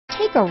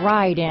Take a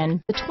ride in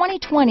the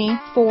 2020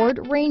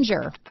 Ford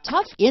Ranger.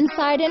 Tough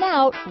inside and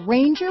out,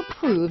 Ranger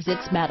proves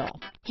its mettle.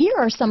 Here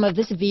are some of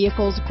this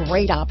vehicle's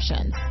great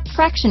options: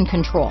 traction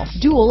control,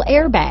 dual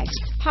airbags,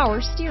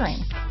 power steering,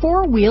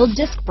 four-wheel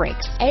disc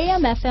brakes,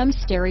 AM/FM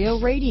stereo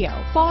radio,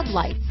 fog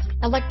lights,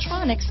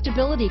 electronic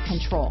stability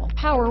control,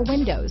 power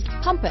windows,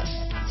 compass,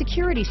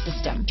 security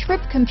system,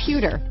 trip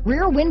computer,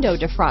 rear window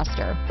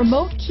defroster,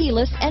 remote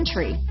keyless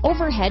entry,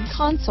 overhead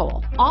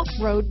console,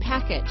 off-road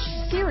package,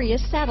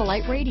 Sirius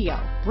satellite radio,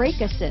 brake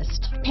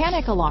assist,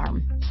 panic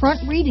alarm, front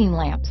reading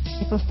lamps.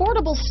 If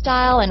affordable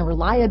style and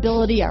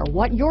reliability are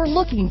what you're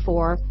looking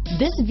for,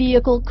 this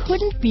vehicle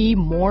couldn't be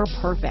more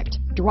perfect.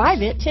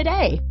 Drive it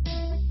today.